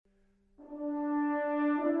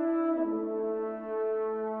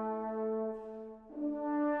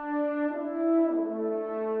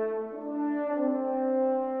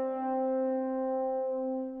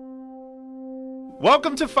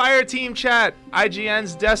Welcome to Fire Team Chat,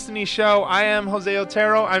 IGN's Destiny show. I am Jose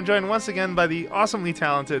Otero. I'm joined once again by the awesomely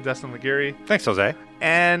talented Destin Laguirre. Thanks, Jose.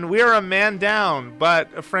 And we are a man down,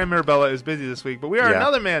 but Fran Mirabella is busy this week. But we are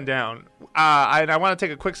another man down. I want to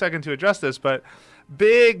take a quick second to address this, but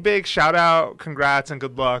big shout out, congrats, and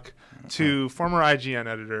good luck to former IGN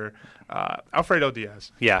editor Alfredo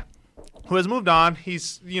Diaz. Yeah. Who has moved on.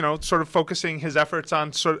 He's, sort of focusing his efforts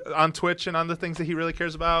on Twitch and on the things that he really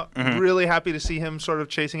cares about. Mm-hmm. Really happy to see him sort of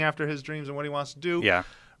chasing after his dreams and what he wants to do. Yeah.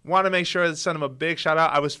 Want to make sure to send him a big shout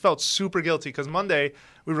out. I felt super guilty because Monday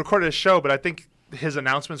we recorded a show, but I think his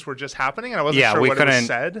announcements were just happening and I wasn't sure what it was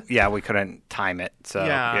said. Yeah, we couldn't time it.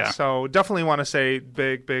 So definitely want to say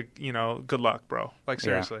big, good luck, bro. Like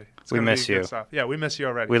seriously. Yeah. We miss you. Yeah, we miss you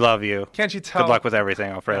already. We love you. Can't you tell? Good luck with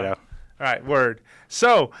everything, Alfredo. Yeah. All right, word.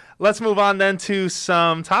 So let's move on then to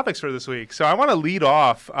some topics for this week. So I want to lead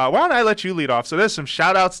off. Why don't I let you lead off? So there's some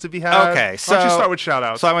shout-outs to be had. Okay. Why don't you start with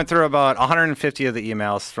shout-outs? So I went through about 150 of the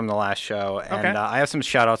emails from the last show, and I have some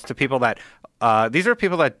shout-outs to people that these are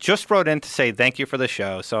people that just wrote in to say thank you for the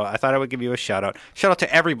show. So I thought I would give you a shout-out. Shout-out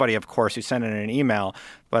to everybody, of course, who sent in an email,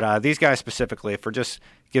 but these guys specifically for just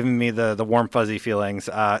giving me the warm, fuzzy feelings.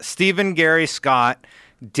 Stephen, Gary, Scott,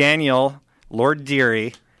 Daniel, Lord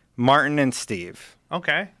Deary, Martin, and Steve.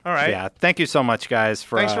 Okay. All right. Yeah. Thank you so much, guys,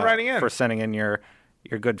 thanks for writing in. For sending in your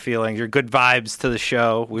good feelings, your good vibes to the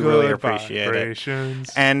show. We really appreciate it.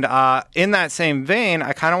 And in that same vein,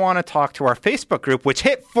 I kind of want to talk to our Facebook group, which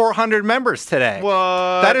hit 400 members today.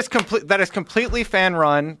 What? That is completely fan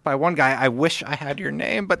run by one guy. I wish I had your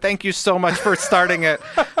name, but thank you so much for starting it.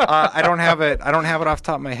 I don't have it off the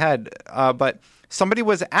top of my head. But somebody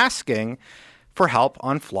was asking for help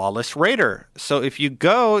on Flawless Raider. So if you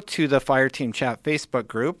go to the Fire Team Chat Facebook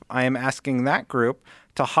group, I am asking that group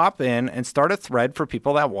to hop in and start a thread for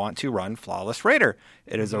people that want to run Flawless Raider.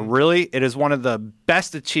 It is it is one of the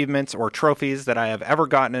best achievements or trophies that I have ever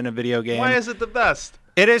gotten in a video game. Why is it the best?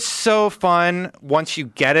 It is so fun once you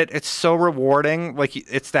get it. It's so rewarding. Like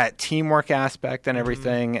it's that teamwork aspect and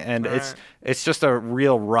everything, and it's just a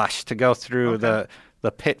real rush to go through the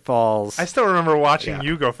pitfalls. I still remember watching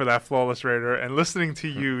you go for that Flawless Raider and listening to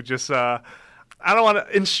you just I don't want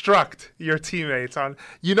to instruct your teammates on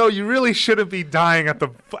you really shouldn't be dying at the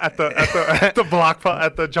block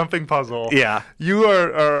at the jumping puzzle. Yeah. You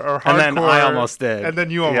are hardcore. And then I almost did. And then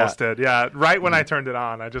you almost did. Yeah. Right when I turned it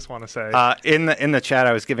on, I just want to say. In the chat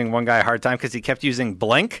I was giving one guy a hard time cuz he kept using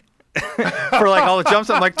blink. For like all the jumps,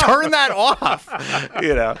 I'm like, turn that off.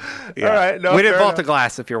 Yeah. All right. No, we did Vault of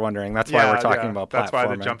Glass, if you're wondering. That's why we're talking about platforming. That's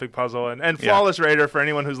why the jumping puzzle and Flawless Raider. For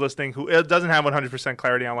anyone who's listening who doesn't have 100%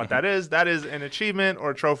 clarity on what that is an achievement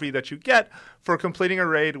or a trophy that you get for completing a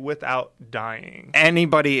raid without dying.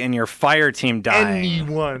 Anybody in your fire team dying.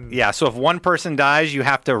 Anyone. Yeah. So if one person dies, you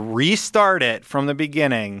have to restart it from the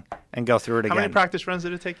beginning and go through it again. How many practice runs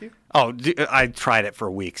did it take you? Oh, I tried it for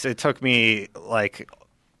weeks. It took me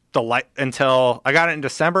until I got it in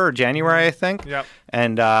December or January, I think. Yep.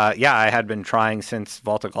 And I had been trying since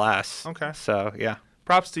Vault of Glass. Okay. So yeah.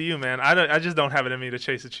 Props to you, man. I just don't have it in me to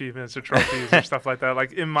chase achievements or trophies or stuff like that.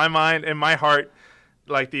 Like in my mind, in my heart,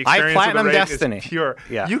 like the experience of the raid Destiny. Is pure.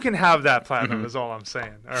 Yeah. You can have that platinum is all I'm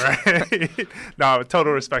saying. All right. No,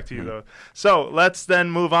 total respect to you though. So let's then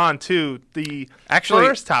move on to the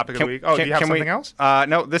first topic of the week. Oh, do you have something else?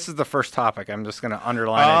 No, this is the first topic. I'm just going to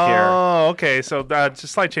underline it here. Oh, okay. So just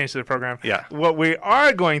slight change to the program. Yeah. What we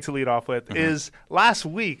are going to lead off with is last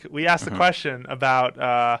week we asked the question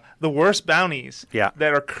about the worst bounties that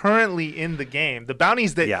are currently in the game. The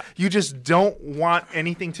bounties that you just don't want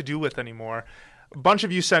anything to do with anymore. A bunch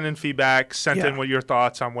of you sent in feedback, sent in what your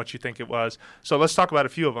thoughts on what you think it was. So let's talk about a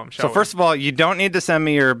few of them, shall we? So first of all, you don't need to send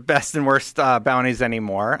me your best and worst bounties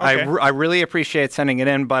anymore. Okay. I really appreciate sending it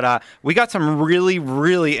in, but we got some really,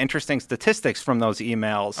 really interesting statistics from those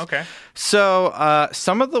emails. Okay. So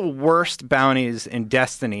some of the worst bounties in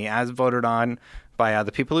Destiny, as voted on by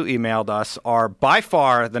the people who emailed us, are by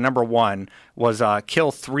far the number one was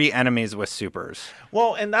kill 3 enemies with supers.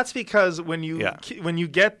 Well, and that's because when you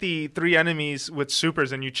get the 3 enemies with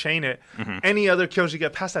supers and you chain it, any other kills you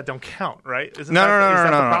get past that don't count, right? Is that the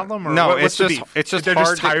problem? Or no, it's just they're hard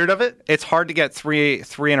just tired of it. It's hard to get three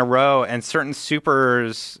in a row, and certain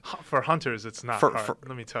supers for hunters, it's not hard.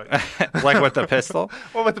 Let me tell you, like with the pistol.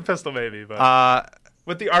 Well, with the pistol maybe, but.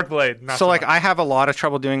 With the arc blade, not so much. I have a lot of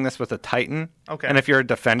trouble doing this with a Titan. Okay. And if you're a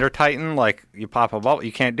Defender Titan, like you pop a bubble,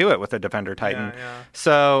 you can't do it with a Defender Titan. Yeah.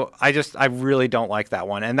 So I really don't like that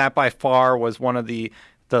one. And that by far was one of the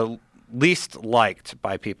least liked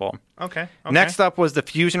by people. Okay. Next up was the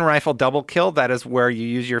fusion rifle double kill. That is where you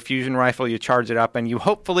use your fusion rifle, you charge it up, and you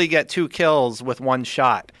hopefully get 2 kills with 1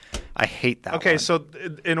 shot. I hate that one. So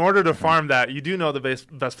in order to farm that, you do know the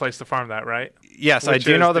best place to farm that, right? Yes, I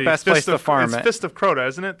do know the best place to farm it. It's Fist of Crota,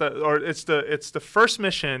 isn't it? It's the first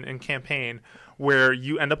mission in campaign where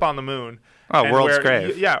you end up on the moon. Oh, World's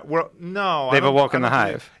Grave. They've awoken the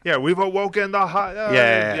hive. Yeah, we've awoken the hive.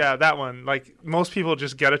 Yeah, that one. Like, most people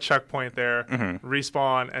just get a checkpoint there,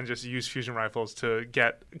 respawn, and just use fusion rifles to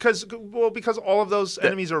get... Because all of those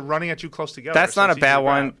enemies are running at you close together. That's not a bad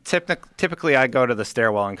one. Typically, I go to the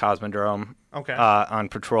stairwell in Cosmodrome on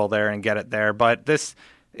patrol there and get it there. But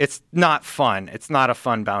it's not fun. It's not a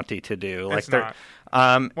fun bounty to do. It's not.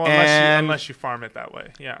 Unless you farm it that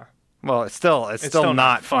way, yeah. Well, it's still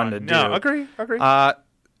not fun to do. No, agree.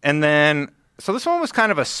 And then, so this one was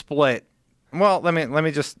kind of a split. Well, let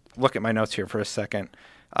me just look at my notes here for a second.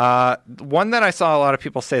 One that I saw a lot of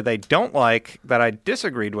people say they don't like, that I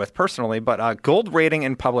disagreed with personally, but gold rating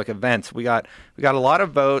in public events. We got a lot of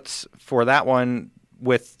votes for that one,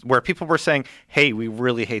 where people were saying, hey, we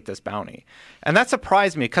really hate this bounty. And that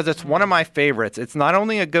surprised me because it's one of my favorites. It's not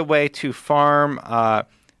only a good way to farm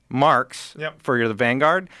marks for the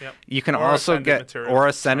Vanguard. You can also get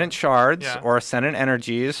Ascendant shards or Ascendant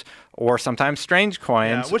energies or sometimes strange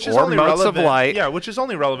coins which is or only motes of light. Yeah, which is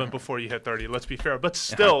only relevant before you hit 30, let's be fair. But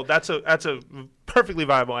still, that's a perfectly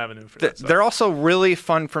viable avenue for that. They're also really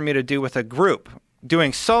fun for me to do with a group.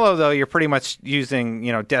 Doing solo, though, you're pretty much using,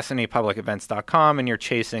 DestinyPublicEvents.com and you're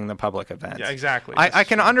chasing the public events. Yeah, exactly. I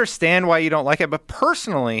can understand why you don't like it, but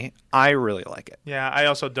personally, I really like it. Yeah, I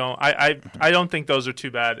also don't. I don't think those are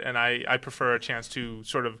too bad, and I prefer a chance to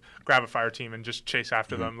sort of grab a fire team and just chase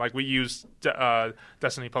after them. Like, we use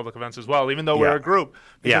Destiny Public Events as well, even though we're a group,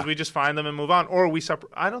 because we just find them and move on. Or we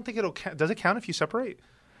separate. I don't think it'll count. Does it count if you separate?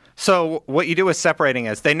 So what you do with separating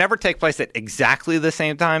is they never take place at exactly the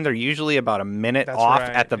same time. They're usually about a minute off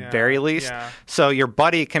at the very least. Yeah. So your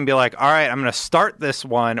buddy can be like, all right, I'm going to start this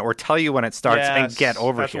one or tell you when it starts and get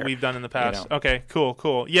over that's here. That's what we've done in the past. Okay,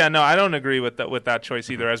 cool. Yeah, no, I don't agree with that choice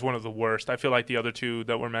either as one of the worst. I feel like the other two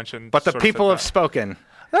that were mentioned. But the people have spoken.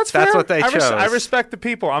 That's fair. That's what they chose. I respect the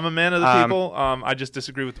people. I'm a man of the people. I just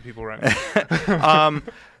disagree with the people right now.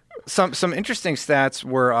 Some interesting stats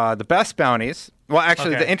were the best bounties. Well,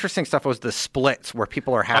 actually, the interesting stuff was the splits where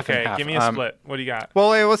people are half and half. Okay, give me a split. What do you got?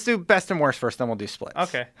 Well, let's do best and worst first, then we'll do splits.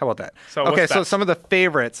 Okay. How about that? So some of the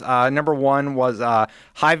favorites. Number one was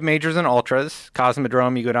Hive Majors and Ultras.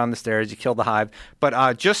 Cosmodrome, you go down the stairs, you kill the Hive.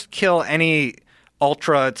 But just kill any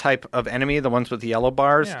Ultra type of enemy, the ones with the yellow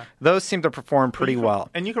bars, those seem to perform pretty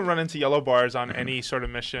well. And you can run into yellow bars on any sort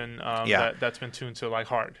of mission that's been tuned to like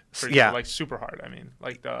hard. Like super hard, I mean.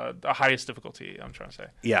 Like the highest difficulty, I'm trying to say.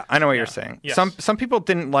 Yeah, I know what you're saying. Yes. Some people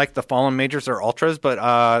didn't like the Fallen Majors or Ultras,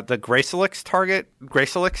 but the Gracelix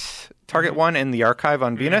target one in the archive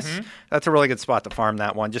on Venus, that's a really good spot to farm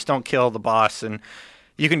that one. Just don't kill the boss and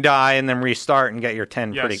you can die and then restart and get your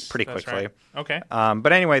 10 pretty quickly. Right. Okay.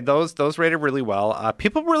 But anyway, those rated really well.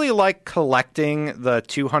 People really like collecting the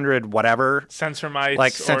 200 whatever sensor mites,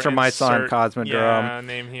 like sensor mites on Cosmodrome. Yeah,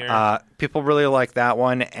 name here. People really like that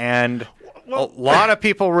one, and a lot of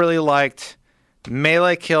people really liked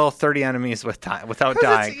melee kill 30 enemies without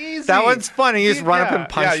dying. Easy. That one's funny. You just run up and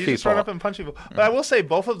punch people. Yeah, you just run up and punch people. But I will say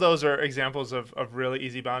both of those are examples of really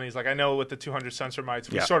easy bounties. Like I know with the 200 sensor mites,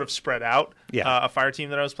 we sort of spread out a fire team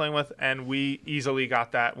that I was playing with, and we easily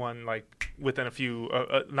got that one like within a few,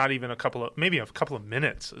 not even maybe a couple of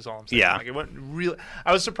minutes is all I'm saying. Yeah. Like it went really.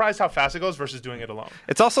 I was surprised how fast it goes versus doing it alone.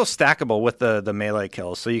 It's also stackable with the melee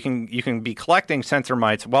kills, so you can be collecting sensor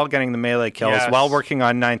mites while getting the melee kills while working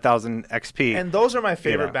on 9,000 XP. And those are my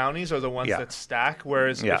favorite bounties, are the ones that stack,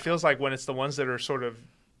 whereas it feels like when it's the ones that are sort of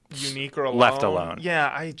unique or left alone. Yeah,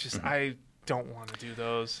 I don't want to do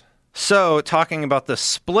those. So talking about the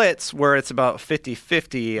splits where it's about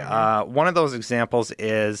 50-50, one of those examples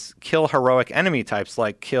is kill heroic enemy types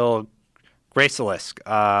like kill Gracelisk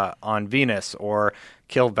on Venus or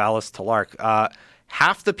kill Valis Talark.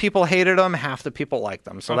 Half the people hated them, half the people liked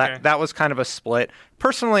them. So that was kind of a split.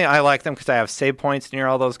 Personally, I like them because I have save points near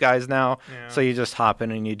all those guys now. Yeah. So you just hop in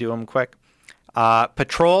and you do them quick.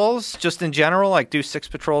 Patrols, just in general, like do 6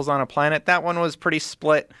 patrols on a planet. That one was pretty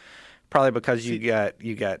split, probably because you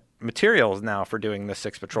get materials now for doing the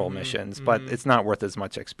 6 patrol missions, but it's not worth as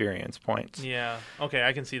much experience points. Yeah. Okay,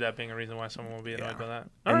 I can see that being a reason why someone will be annoyed by that.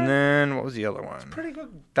 Then what was the other one? It's pretty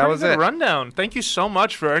good. That was it. Rundown. Thank you so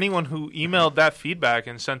much for anyone who emailed that feedback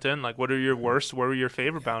and sent in like what are your worst, what were your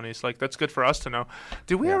favorite bounties? Like that's good for us to know.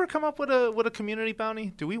 Did we ever come up with a community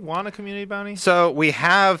bounty? Do we want a community bounty? So we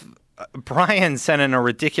have Brian sent in a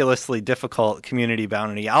ridiculously difficult community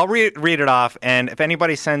bounty. I'll read it off, and if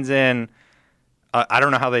anybody sends in, I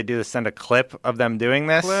don't know how they do this, send a clip of them doing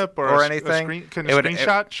this or anything. Can a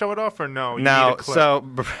screenshot show it off or no? You no. need a clip. So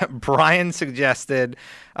Brian suggested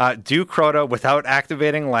do Crota without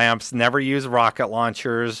activating lamps, never use rocket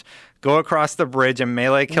launchers, go across the bridge and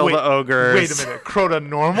melee kill the ogres. Wait a minute. Crota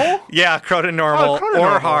normal? Yeah, Crota normal. Crota or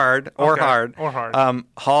normal. hard. Or Okay. hard. Or hard.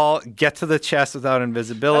 Hall, get to the chest without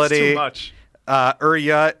invisibility. That's too much.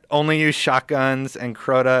 Uryut, only use shotguns, and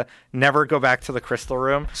Crota, never go back to the crystal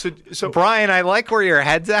room. So Brian, I like where your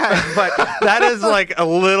head's at, but that is like a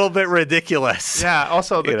little bit ridiculous. Yeah,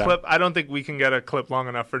 also the clip, I don't think we can get a clip long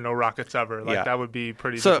enough for no rockets ever. Like that would be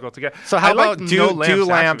pretty difficult to get. So how about do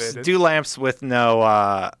lamps with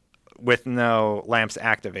no lamps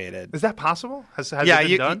activated? Is that possible? Has it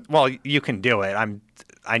been done? Well, you can do it.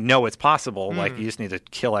 I know it's possible. Like you just need to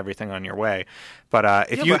kill everything on your way. But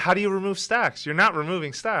but how do you remove stacks? You're not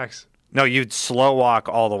removing stacks. No, you'd slow walk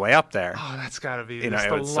all the way up there. Oh, that's got to be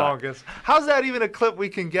the longest. How's that even a clip we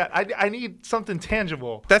can get? I need something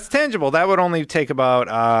tangible. That's tangible. That would only take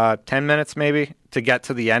about 10 minutes maybe to get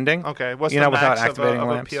to the ending. Okay. What's the max of a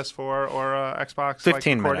PS4 or Xbox?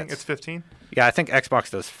 15 minutes. It's 15? Yeah, I think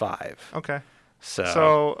Xbox does 5. Okay.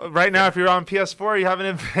 So right now, if you're on PS4, you have an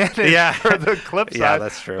advantage for the clip side. Yeah,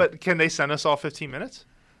 that's true. But can they send us all 15 minutes?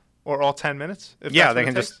 Or all 10 minutes? Yeah, they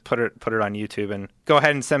can just put it on YouTube and go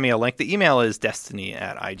ahead and send me a link. The email is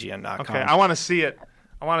destiny@ign.com. Okay, I want to see it.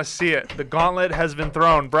 The gauntlet has been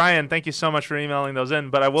thrown. Brian, thank you so much for emailing those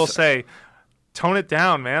in. But I will say, tone it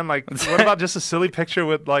down, man. Like, what about just a silly picture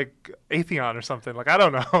with, like, Atheon or something? Like, I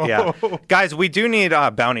don't know. Yeah. Guys, we do need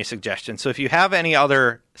bounty suggestions. So if you have any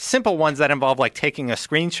other simple ones that involve, like, taking a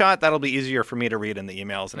screenshot, that'll be easier for me to read in the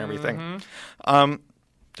emails and everything.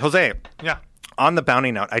 Jose. Yeah. On the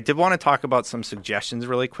bounty note, I did want to talk about some suggestions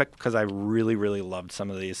really quick because I really, really loved some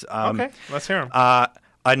of these. Okay, let's hear them.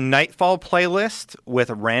 A Nightfall playlist with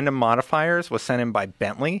random modifiers was sent in by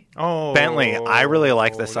Bentley. Oh, Bentley, I really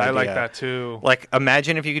like this idea. I like that too. Like,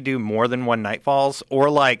 imagine if you could do more than one Nightfalls, or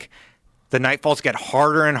like the Nightfalls get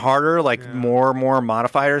harder and harder, like more and more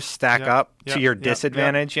modifiers stack up to your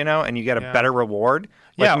disadvantage, you know, and you get a better reward.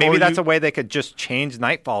 Like maybe that's a way they could just change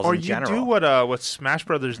Nightfalls in general. Or you do what Smash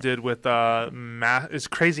Brothers did with is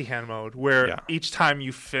Crazy Hand mode, where each time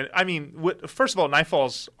you first of all,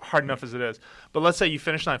 Nightfall's hard enough as it is. But let's say you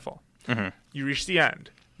finish Nightfall, you reach the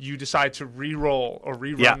end, you decide to re-roll or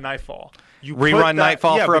rerun Nightfall. You rerun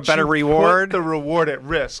Nightfall for a better reward. Put the reward at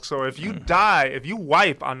risk. So if you die, if you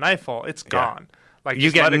wipe on Nightfall, it's gone. Like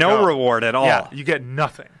you get no reward at all. Yeah, you get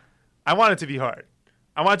nothing. I want it to be hard.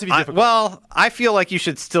 I want it to be difficult. Well, I feel like you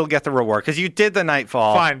should still get the reward because you did the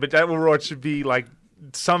Nightfall. Fine, but that reward should be like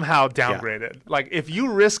somehow downgraded. Like if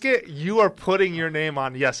you risk it, you are putting your name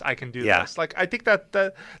on. Yes, I can do this. Like I think that's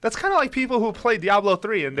kind of like people who play Diablo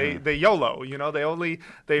 3 and they YOLO. You know, they roll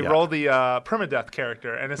the permadeath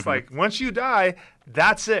character, and it's like once you die,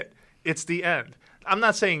 that's it. It's the end. I'm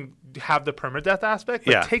not saying have the permadeath aspect,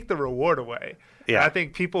 but take the reward away. Yeah. And I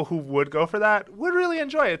think people who would go for that would really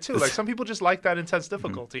enjoy it too. Like some people just like that intense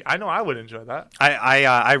difficulty. I know I would enjoy that.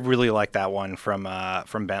 I really like that one from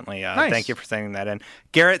Bentley. Nice. Thank you for sending that in.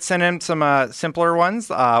 Garrett sent in some simpler ones,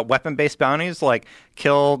 weapon-based bounties like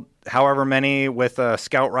kill however many with a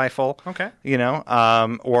scout rifle. Okay. You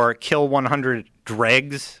know, or kill 100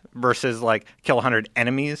 dregs versus like kill 100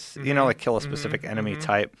 enemies. You know, like kill a specific enemy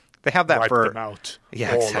type. They have that Wipe for them out.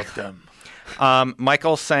 Yeah, all exactly. of them.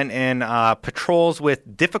 Michael sent in patrols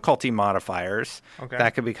with difficulty modifiers. Okay.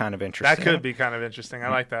 That could be kind of interesting. That could be kind of interesting. I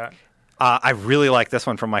like that. I really like this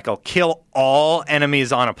one from Michael. Kill all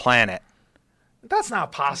enemies on a planet. That's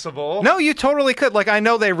not possible. No, you totally could. Like, I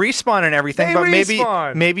know they respawn and everything, but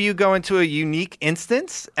maybe you go into a unique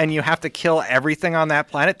instance and you have to kill everything on that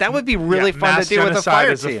planet. That would be really fun to do with a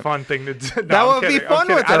fire team. Is a fun thing to do. No, that would be fun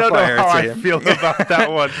with a fire team. I don't know how I feel about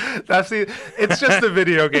that one. It's just a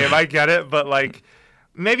video game. I get it, but like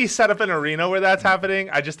maybe set up an arena where that's happening.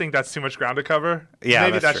 I just think that's too much ground to cover. Yeah,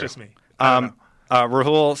 maybe that's true. just me.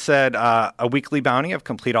 Rahul said a weekly bounty of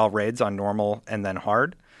complete all raids on normal and then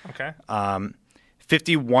hard. Okay.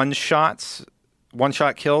 51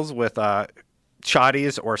 one-shot kills with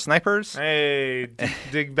shotties or snipers. Hey,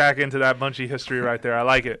 dig back into that Bungie history right there. I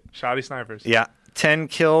like it. Shoddy snipers. Yeah. 10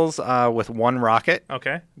 kills with one rocket.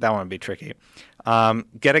 Okay. That one would be tricky.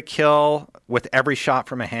 Get a kill with every shot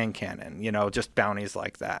from a hand cannon. You know, just bounties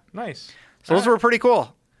like that. Nice. So those were pretty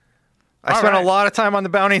cool. I spent a lot of time on the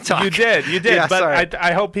bounty talk. You did. Yeah, but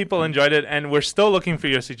I hope people enjoyed it, and we're still looking for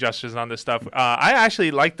your suggestions on this stuff. I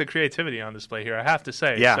actually like the creativity on display here, I have to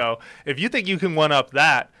say. Yeah. So if you think you can one-up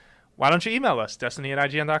that, why don't you email us,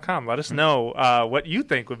 destiny@ign.com. Let us know what you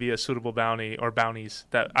think would be a suitable bounty or bounties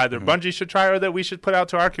that either Bungie should try or that we should put out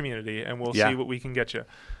to our community, and we'll see what we can get you.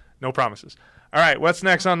 No promises. All right, what's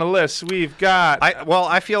next on the list? We've got...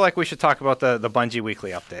 I feel like we should talk about the Bungie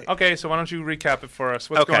Weekly Update. Okay, so why don't you recap it for us?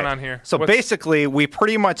 What's going on here? So basically, we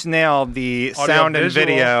pretty much nailed the sound and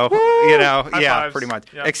video. Woo! High-fives. Pretty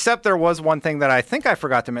much. Yep. Except there was one thing that I think I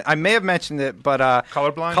forgot to mention. I may have mentioned it, but...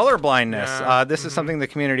 colorblindness. Yeah. This is something the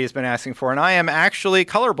community has been asking for, and I am actually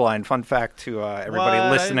colorblind. Fun fact to everybody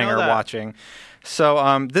listening or watching.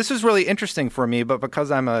 So this is really interesting for me, but because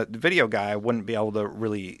I'm a video guy, I wouldn't be able to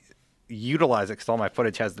really utilize it because all my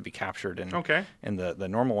footage has to be captured in the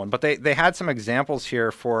normal one. But they had some examples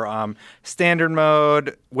here for standard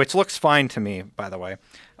mode, which looks fine to me, by the way.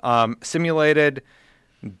 Simulated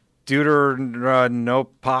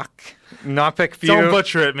Deuteranopik view. Don't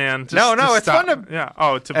butcher it, man. It's fun to... Yeah.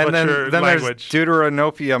 Oh, to butcher then language. There's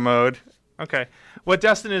Deuteranopia mode. Okay. What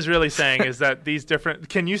Destin is really saying is that these different...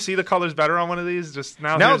 Can you see the colors better on one of these? Just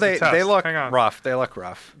now. No, they look rough. They look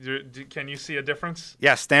rough. Can you see a difference?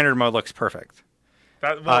 Yeah, standard mode looks perfect.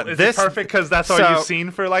 Is it perfect because that's all you've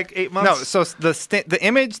seen for like 8 months? No, so the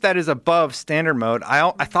image that is above standard mode,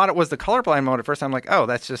 I thought it was the colorblind mode at first. I'm like, oh,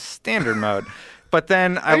 that's just standard mode. But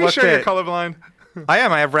then I looked at... Are you sure you're colorblind? I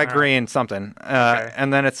am. I have red, green, something.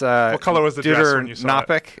 And then it's what color was the dress when you saw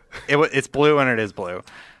it? It's blue, and it is blue.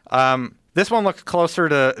 This one looks closer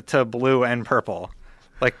to blue and purple,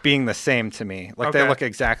 like being the same to me. Like they look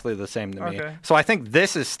exactly the same to me. So I think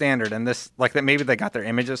this is standard, and this that maybe they got their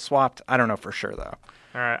images swapped. I don't know for sure though.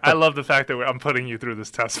 All right, I love the fact that I'm putting you through this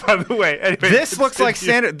test. By the way, anyway, this looks like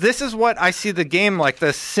standard. This is what I see the game like,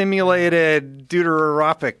 the simulated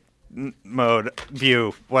Deuteranopik mode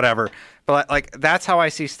view, whatever. But like that's how I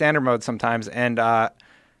see standard mode sometimes, and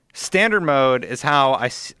standard mode is how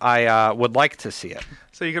I would like to see it.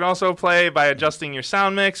 So you can also play by adjusting your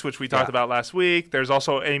sound mix, which we talked about last week. There's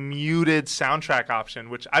also a muted soundtrack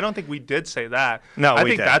option, which I don't think we did say that. No, I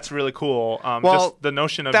think that's really cool. Just the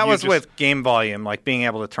notion of that was with game volume, like being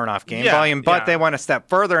able to turn off game volume. But they went a step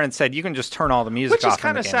further and said you can just turn all the music off. Which is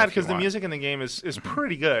kind of sad because the music in the game is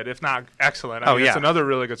pretty good, if not excellent. I mean, it's another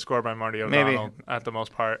really good score by Marty O'Donnell at the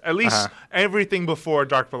most part. At least everything before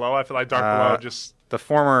Dark Below. I feel like Dark Below just... The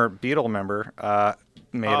former Beatle member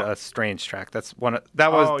made a strange track. That one was a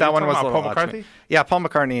little Paul odd McCartney? Yeah, Paul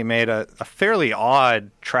McCartney made a fairly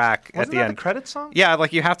odd track at the end. Wasn't that the credits song? Yeah,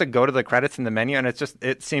 like you have to go to the credits in the menu, and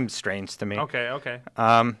it seems strange to me. Okay.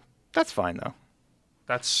 That's fine though.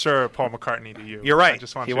 That's Sir Paul McCartney to you. You're right.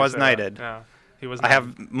 He was knighted. Yeah. He was. I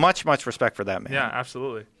have much respect for that man. Yeah,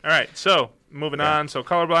 absolutely. All right, so moving on. So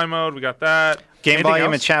colorblind mode, we got that. Game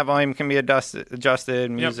volume and chat volume can be adjusted.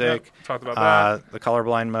 Music. Yep. Talked about that. The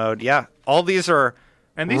colorblind mode. Yeah, all these are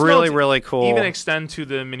these really cool. Even extend to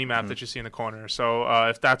the mini map that you see in the corner. So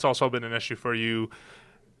if that's also been an issue for you,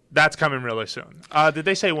 that's coming really soon. Did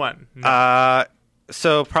they say when? No.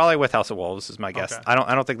 So probably with House of Wolves is my guess. Okay.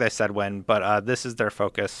 I don't think they said when, but this is their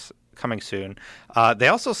focus. Coming soon. They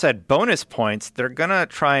also said bonus points. They're gonna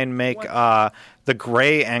try and make the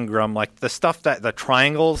gray engram, like the stuff the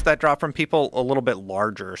triangles that drop from people, a little bit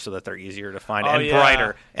larger so that they're easier to find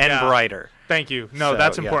brighter brighter. Thank you. No,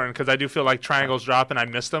 that's important because I do feel like triangles drop and I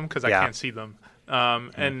miss them because I can't see them.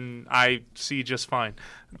 And I see just fine,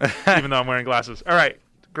 even though I'm wearing glasses. All right.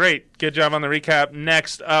 Great. Good job on the recap.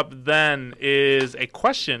 Next up then is a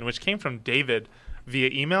question which came from David.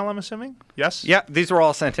 Via email, I'm assuming? Yes? Yeah, these were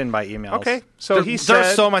all sent in by emails. Okay, so there's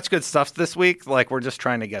so much good stuff this week, like we're just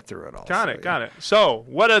trying to get through it all. Got it. So,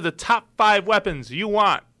 what are the top 5 weapons you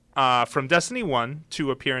want from Destiny 1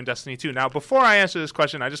 to appear in Destiny 2? Now, before I answer this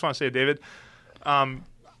question, I just want to say, David,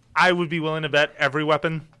 I would be willing to bet every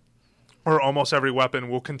weapon or almost every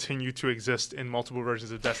weapon will continue to exist in multiple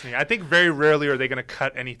versions of Destiny. I think very rarely are they going to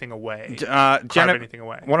cut anything away, anything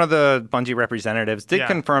away. One of the Bungie representatives did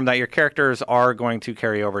confirm that your characters are going to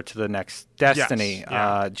carry over to the next Destiny. Yes.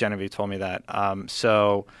 Yeah. Genevieve told me that.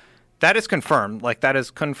 So that is confirmed. Like, that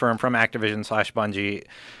is confirmed from Activision/Bungie.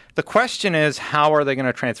 The question is, how are they going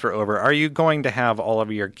to transfer over? Are you going to have all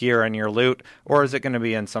of your gear and your loot, or is it going to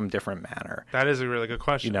be in some different manner? That is a really good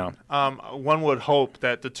question. One would hope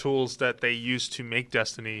that the tools that they use to make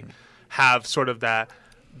Destiny have sort of that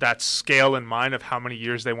scale in mind of how many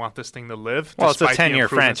years they want this thing to live. Well, it's a 10-year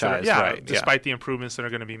franchise, right? Despite the improvements that are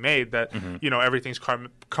going to be made, that everything's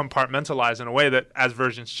compartmentalized in a way that as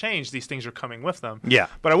versions change, these things are coming with them. Yeah.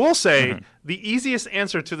 But I will say the easiest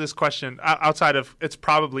answer to this question, outside of it's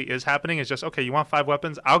probably is happening, is just, okay, you want 5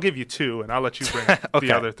 weapons? I'll give you 2, and I'll let you bring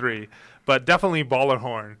the other 3. But definitely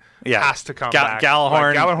Ballerhorn has to come back.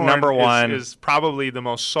 Gjallarhorn, number 1. Is probably the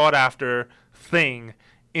most sought-after thing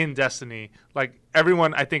in Destiny. Like,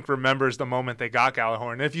 everyone, I think, remembers the moment they got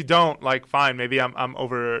Gjallarhorn. And if you don't, like, fine, maybe I'm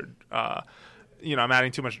over, I'm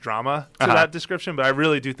adding too much drama to that description, but I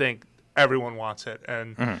really do think everyone wants it.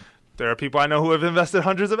 And there are people I know who have invested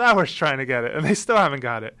hundreds of hours trying to get it, and they still haven't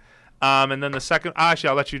got it. And then the second, actually,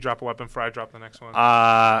 I'll let you drop a weapon before I drop the next one.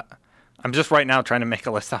 I'm just right now trying to make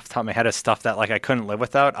a list off the top of my head of stuff that like I couldn't live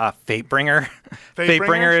without. Fatebringer.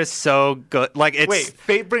 Fatebringer is so good. Like it's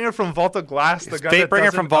Fatebringer from Vault of Glass. The gun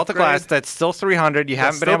Fatebringer from Vault of Glass. That's still 300. You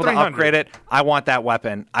haven't been able to upgrade it. I want that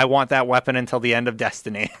weapon. I want that weapon until the end of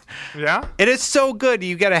Destiny. Yeah. It is so good.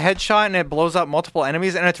 You get a headshot and it blows up multiple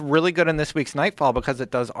enemies, and it's really good in this week's Nightfall because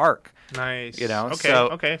it does arc. Nice. You know.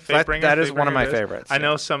 Okay. Fatebringer. That is one of my favorites. I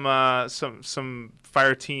know some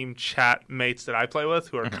Fire Team chat mates that I play with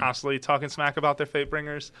who are constantly talking smack about their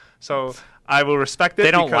Fatebringers. So I will respect it.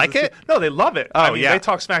 They don't like it? No, they love it. Oh, they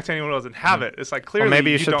talk smack to anyone who doesn't have it. It's like clearly. Well,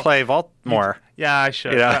 maybe you should play Vault more. Yeah, I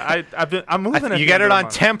should. Yeah. I'm moving it. You get it on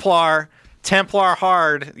Templar. Templar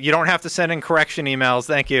hard. You don't have to send in correction emails.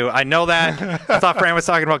 Thank you. I know that. I thought Fran was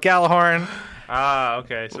talking about Gjallarhorn.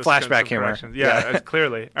 Okay. So flashback humor. Yeah,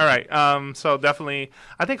 clearly. All right. So definitely,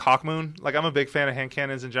 I think Hawkmoon. Like, I'm a big fan of hand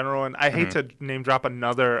cannons in general, and I hate to name drop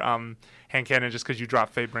another hand cannon just because you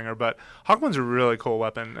dropped Fatebringer, but Hawkmoon's a really cool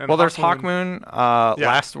weapon. And there's Hawkmoon,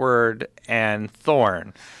 Last Word, and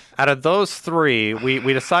Thorn. Out of those three,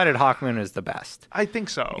 we decided Hawkmoon is the best. I think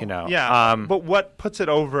so. You know. Yeah. But what puts it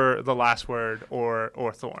over the Last Word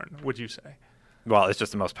or Thorn? Would you say? Well, it's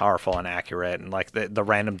just the most powerful and accurate, and like the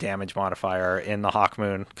random damage modifier in the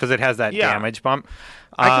Hawkmoon because it has that damage bump.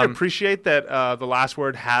 I can appreciate that the Last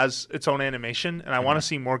Word has its own animation, and I want to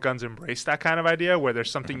see more guns embrace that kind of idea where there's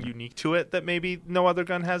something unique to it that maybe no other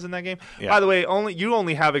gun has in that game. Yeah. By the way, you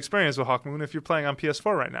only have experience with Hawkmoon if you're playing on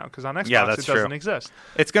PS4 right now, because on Xbox it doesn't exist.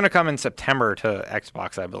 It's going to come in September to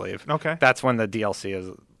Xbox, I believe. Okay. That's when the DLC is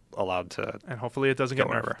allowed to. And hopefully it doesn't get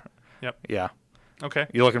nerfed. Yep. Yeah. Okay.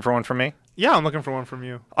 You looking for one from me? Yeah, I'm looking for one from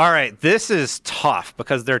you. All right. This is tough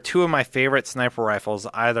because they're two of my favorite sniper rifles,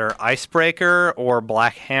 either Icebreaker or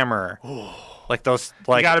Black Hammer. Like those.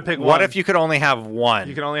 Like, you gotta pick one. What if you could only have one?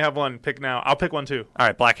 You can only have one. Pick now. I'll pick one too. All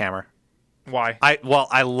right, Black Hammer. Why?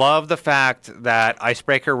 I love the fact that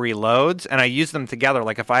Icebreaker reloads, and I use them together.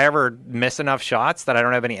 Like, if I ever miss enough shots that I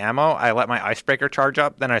don't have any ammo, I let my Icebreaker charge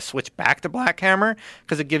up, then I switch back to Black Hammer,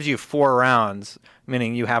 because it gives you 4 rounds,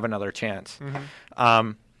 meaning you have another chance.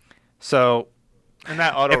 And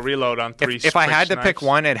that auto-reload on 3 If I had to pick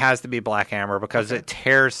one, it has to be Black Hammer, because it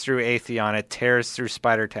tears through Atheon, it tears through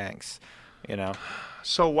Spider Tanks, you know.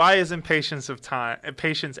 So why isn't patience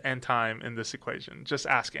and time in this equation? Just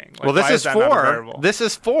asking. Like, well, this is 4. This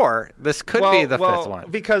is 4. This could be the 5th one.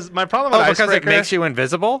 Because my problem with Icebreaker... because it makes you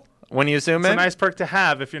invisible when you zoom in? It's a nice perk to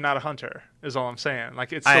have if you're not a hunter, is all I'm saying.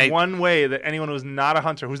 Like, it's the one way that anyone who's not a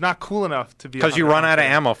hunter, who's not cool enough to be a hunter... Because you run out of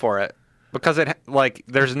ammo for it. Because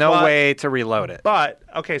there's no way to reload it. But,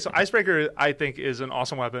 okay, so Icebreaker, I think, is an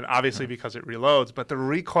awesome weapon, obviously because it reloads, but the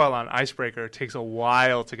recoil on Icebreaker takes a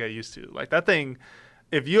while to get used to. Like, that thing...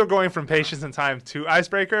 If you're going from Patience and Time to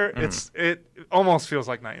Icebreaker, it almost feels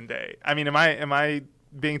like night and day. I mean, am I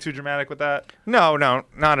being too dramatic with that? No, not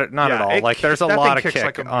at all. Like, there's a lot of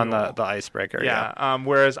kick on the Icebreaker. Yeah.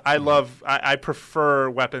 Whereas I prefer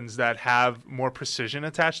weapons that have more precision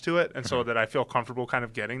attached to it, and so that I feel comfortable kind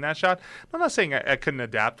of getting that shot. I'm not saying I couldn't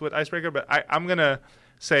adapt with Icebreaker, but I'm gonna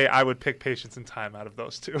say I would pick Patience and Time out of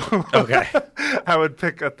those two. Okay. I would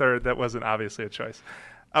pick a third that wasn't obviously a choice.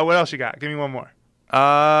 What else you got? Give me one more.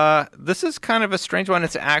 This is kind of a strange one.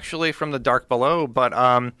 It's actually from the Dark Below, but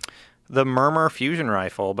the Murmur fusion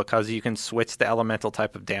rifle, because you can switch the elemental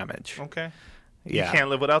type of damage. Okay. Yeah. You can't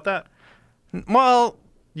live without that? Well,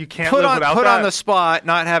 you can't live without that? Put on the spot,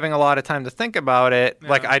 not having a lot of time to think about it. Yeah.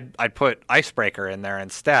 Like, I'd put Icebreaker in there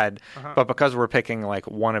instead, but because we're picking, like,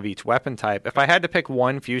 one of each weapon type, if I had to pick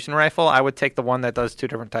one fusion rifle, I would take the one that does 2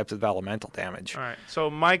 different types of elemental damage. All right. So,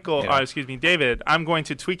 David, I'm going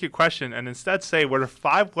to tweak your question and instead say, what are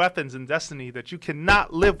 5 weapons in Destiny that you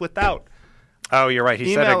cannot live without? Oh, you're right.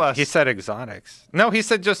 He said exotics. No, he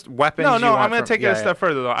said just weapons. No, I'm going to take it a step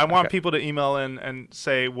further, though. I want people to email in and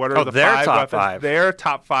say what are the their 5 top weapons, 5. their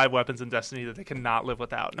top 5 weapons in Destiny that they cannot live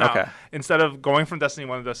without. Now, instead of going from Destiny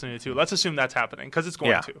 1 to Destiny 2, let's assume that's happening, because it's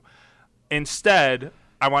going to. Instead,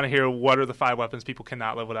 I want to hear what are the 5 weapons people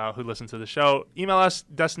cannot live without who listen to the show. Email us,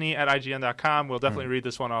 destiny@ign.com. We'll definitely read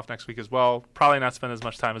this one off next week as well. Probably not spend as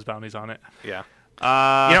much time as Bounties on it. Yeah.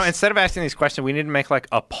 Instead of asking these questions, we need to make like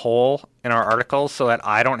a poll in our articles so that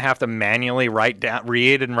I don't have to manually read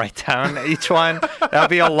and write down each one. That would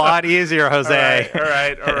be a lot easier, Jose. All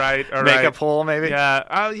right. Make a poll, maybe.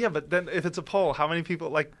 Yeah. But then if it's a poll, how many people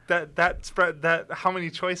like that spread? How many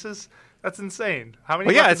choices? That's insane. How many?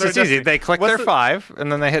 Well, yeah, it's just easy. They click their 5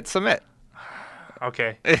 and then they hit submit.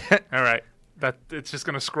 Okay. All right. That it's just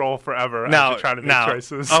going to scroll forever as you try to make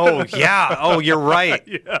choices. Oh, yeah. Oh, you're right.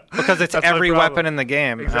 Yeah. Because it's every weapon in the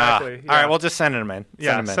game. Exactly. All right, we'll just send them in.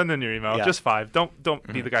 Send in your email. Yeah. Just 5.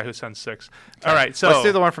 Don't be the guy who sends 6. All right, so let's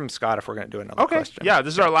do the one from Scott if we're going to do another question. Yeah,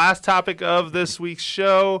 this is our last topic of this week's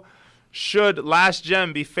show. Should Last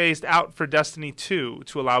Gen be phased out for Destiny 2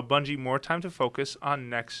 to allow Bungie more time to focus on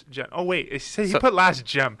next gen? Oh, wait. He put Last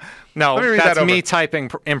Gen. No, that's me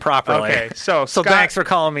typing improperly. Okay, so Scott, thanks for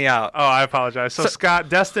calling me out. Oh, I apologize. So Scott,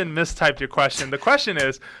 Destin mistyped your question. The question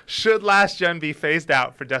is, should Last Gen be phased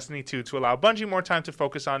out for Destiny 2 to allow Bungie more time to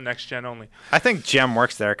focus on next gen only? I think gem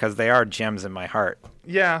works there because they are gems in my heart.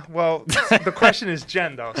 Yeah, well, the question is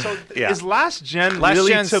gen, though. So is Last Gen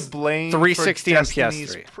really to blame 360 for and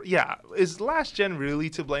PS3? Is Last Gen really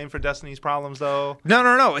to blame for Destiny's problems, though?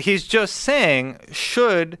 No. He's just saying,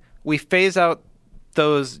 should we phase out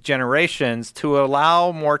those generations to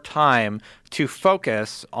allow more time to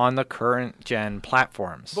focus on the current gen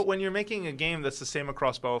platforms? But when you're making a game that's the same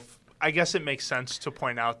across both, I guess it makes sense to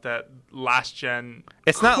point out that Last Gen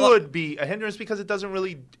could be a hindrance because it doesn't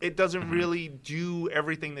really do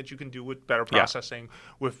everything that you can do with better processing,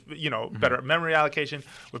 with better memory allocation,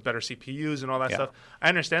 with better CPUs and all that stuff. I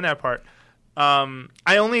understand that part.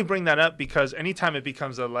 I only bring that up because anytime it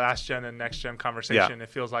becomes a Last Gen and Next Gen conversation, it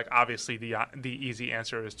feels like obviously the easy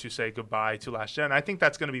answer is to say goodbye to Last Gen. I think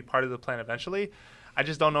that's going to be part of the plan eventually. I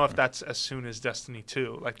just don't know if that's as soon as Destiny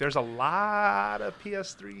 2. Like, there's a lot of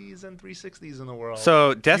PS3s and 360s in the world.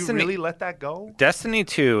 So do you really let that go? Destiny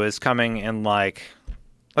 2 is coming in let's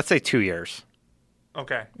say 2 years.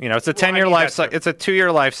 Okay. It's a 10-year life cycle. It's a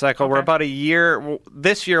 2-year life cycle. Okay. We're about a year.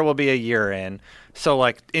 This year will be a year in. So,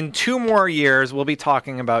 in 2 more years, we'll be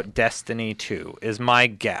talking about Destiny 2, is my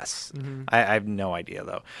guess. Mm-hmm. I have no idea,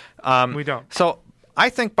 though. We don't. So, I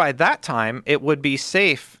think by that time, it would be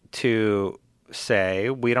safe to say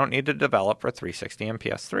we don't need to develop for 360 and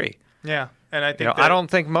PS3. Yeah. And I think I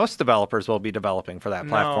don't think most developers will be developing for that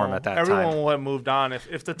platform at that time. Everyone will have moved on.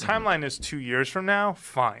 If the timeline is 2 years from now,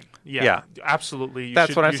 fine. Yeah. Absolutely.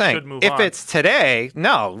 That's what I'm saying. If it's today,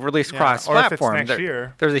 no, release cross-platform. Or if it's next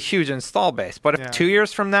year. There's a huge install base. But if 2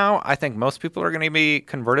 years from now, I think most people are going to be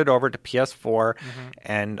converted over to PS4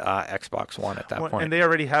 and Xbox One at that point. And they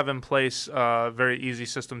already have in place a very easy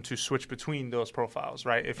system to switch between those profiles,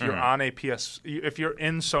 right? If you're on if you're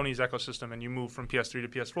in Sony's ecosystem and you move from PS3 to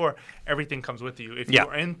PS4, everything comes with you. If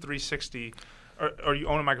you're in 360 or you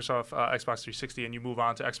own a Microsoft Xbox 360 and you move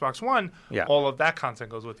on to Xbox One, all of that content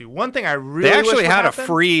goes with you. One thing I really they actually had a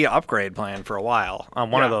free upgrade plan for a while on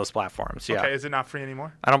one of those platforms. Yeah. Okay, is it not free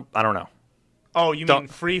anymore? I don't know. Oh, you mean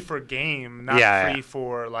free for game, not free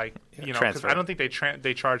for because I don't think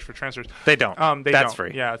they charge for transfers. They don't. That's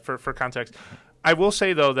free. Yeah, for context. I will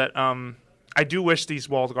say though that I do wish these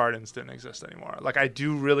walled gardens didn't exist anymore. I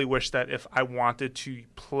do really wish that if I wanted to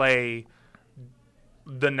play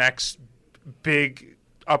the next big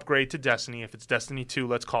upgrade to Destiny, if it's Destiny 2,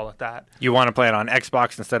 let's call it that. You want to play it on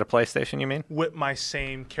Xbox instead of PlayStation, you mean? With my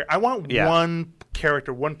same character. I want one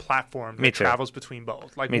character, one platform that travels between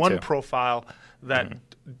both. One profile that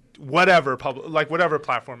whatever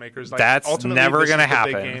platform makers. That's never going to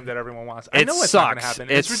happen. Big game that everyone wants. I know it's not going to happen.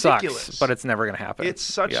 It's ridiculous. Sucks, but it's never going to happen. It's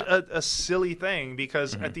such a silly thing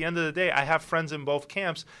because at the end of the day, I have friends in both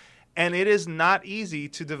camps. And it is not easy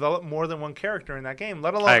to develop more than one character in that game,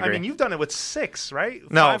 let alone, I mean, you've done it with 6, right?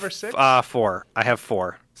 No, 5 or 6? 4. I have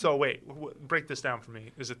 4. So wait, break this down for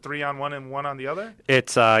me. Is it 3 on one and 1 on the other?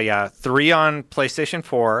 It's 3 on PlayStation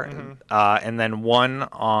 4, and then 1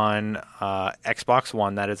 on Xbox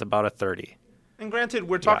One. That is about a 30. And granted,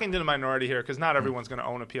 we're talking to the minority here because not everyone's going to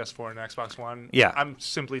own a PS4 and an Xbox One. Yeah. I'm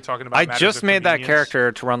simply talking about I just made that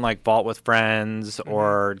character to run Vault with friends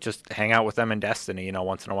or just hang out with them in Destiny,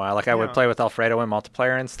 once in a while. I would play with Alfredo in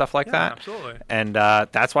multiplayer and stuff like that. Absolutely. And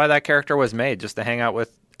that's why that character was made, just to hang out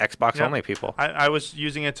with Xbox-only people. I was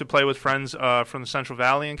using it to play with friends from the Central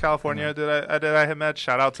Valley in California that I had met.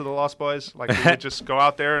 Shout out to the Lost Boys. We would just go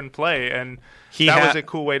out there and play, and that was a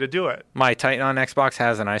cool way to do it. My Titan on Xbox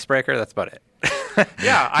has an icebreaker. That's about it.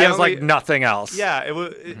 Yeah, he has nothing else. Yeah,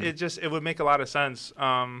 it would make a lot of sense.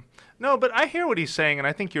 No, but I hear what he's saying, and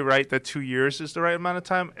I think you're right that 2 years is the right amount of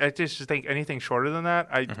time. I just think anything shorter than that,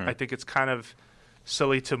 I think it's kind of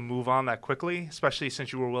silly to move on that quickly, especially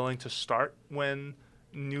since you were willing to start when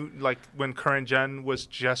new, like when current gen was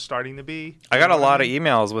just starting to be. I got a lot of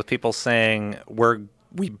emails with people saying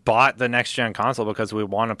we bought the next gen console because we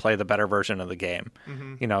want to play the better version of the game.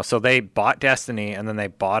 Mm-hmm. So they bought Destiny and then they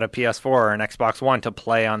bought a PS4 or an Xbox One to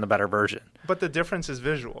play on the better version. But the difference is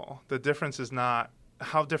visual. The difference is not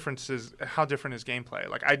how different is gameplay.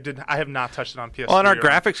 Like I have not touched it on PS4. Well, in our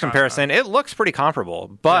graphics comparison, it looks pretty comparable,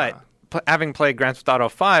 but. Yeah. Having played Grand Theft Auto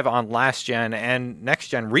 5 on last gen and next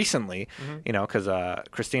gen recently, because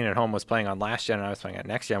Christine at home was playing on last gen and I was playing on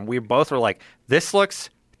next gen, we both were like, this looks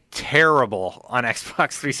terrible on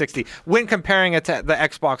Xbox 360 when comparing it to the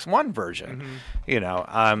Xbox One version.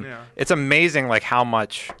 It's amazing like how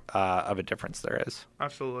much of a difference there is.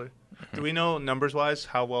 Absolutely. Do we know numbers wise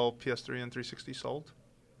how well PS3 and 360 sold?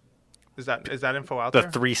 Is that info out there?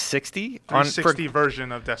 The 360? 360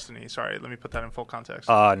 version of Destiny. Sorry, let me put that in full context.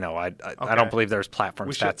 No, I don't believe there's platform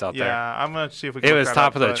stats out there. Yeah, I'm going to see if we can It was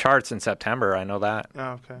top of the charts in September. I know that.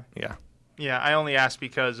 Oh, okay. Yeah. Yeah, I only asked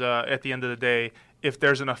because at the end of the day, if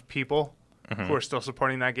there's enough people who are still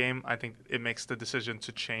supporting that game, I think it makes the decision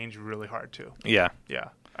to change really hard too. Yeah. Yeah.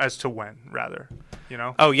 As to when, rather,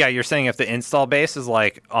 Oh, yeah, you're saying if the install base is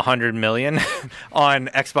like 100 million on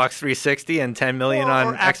Xbox 360 and 10 million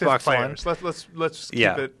on Xbox players. One. Let's keep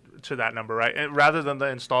it to that number, right? And rather than the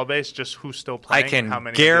install base, just who's still playing. I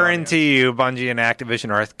can guarantee you Bungie and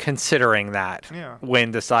Activision are considering that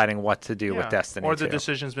when deciding what to do with Destiny or the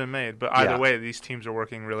decision's been made. But either way, these teams are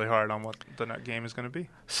working really hard on what the game is going to be.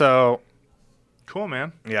 So cool,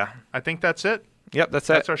 man. Yeah. I think that's it. Yep, that's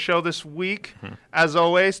our show this week. Mm-hmm. As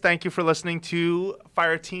always, thank you for listening to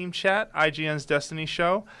Fire Team Chat, IGN's Destiny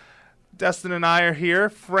show. Destin and I are here.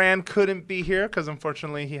 Fran couldn't be here because,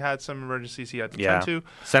 unfortunately, he had some emergencies he had to tend to.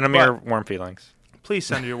 Send him your warm feelings. Please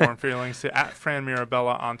send your warm feelings to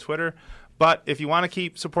 @FranMirabella on Twitter. But if you want to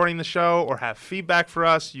keep supporting the show or have feedback for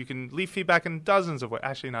us, you can leave feedback in dozens of ways.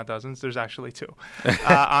 Actually, not dozens. There's actually 2.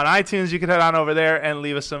 On iTunes, you can head on over there and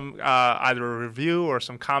leave us some either a review or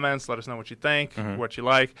some comments. Let us know what you think, what you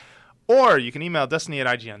like. Or you can email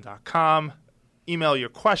destiny@ign.com. Email your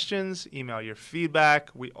questions. Email your feedback.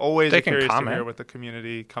 We always are curious to hear what the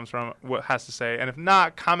community comes from, what has to say. And if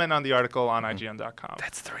not, comment on the article on ign.com.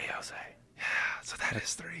 That's 3, Jose. Yeah, so that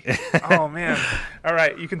is 3. Oh, man. All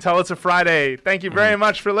right. You can tell it's a Friday. Thank you very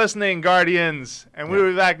much for listening, Guardians. And we'll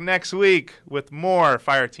be back next week with more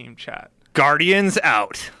Fire Team Chat. Guardians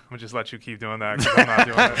out. I'm going to just let you keep doing that because I'm not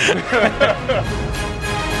doing it.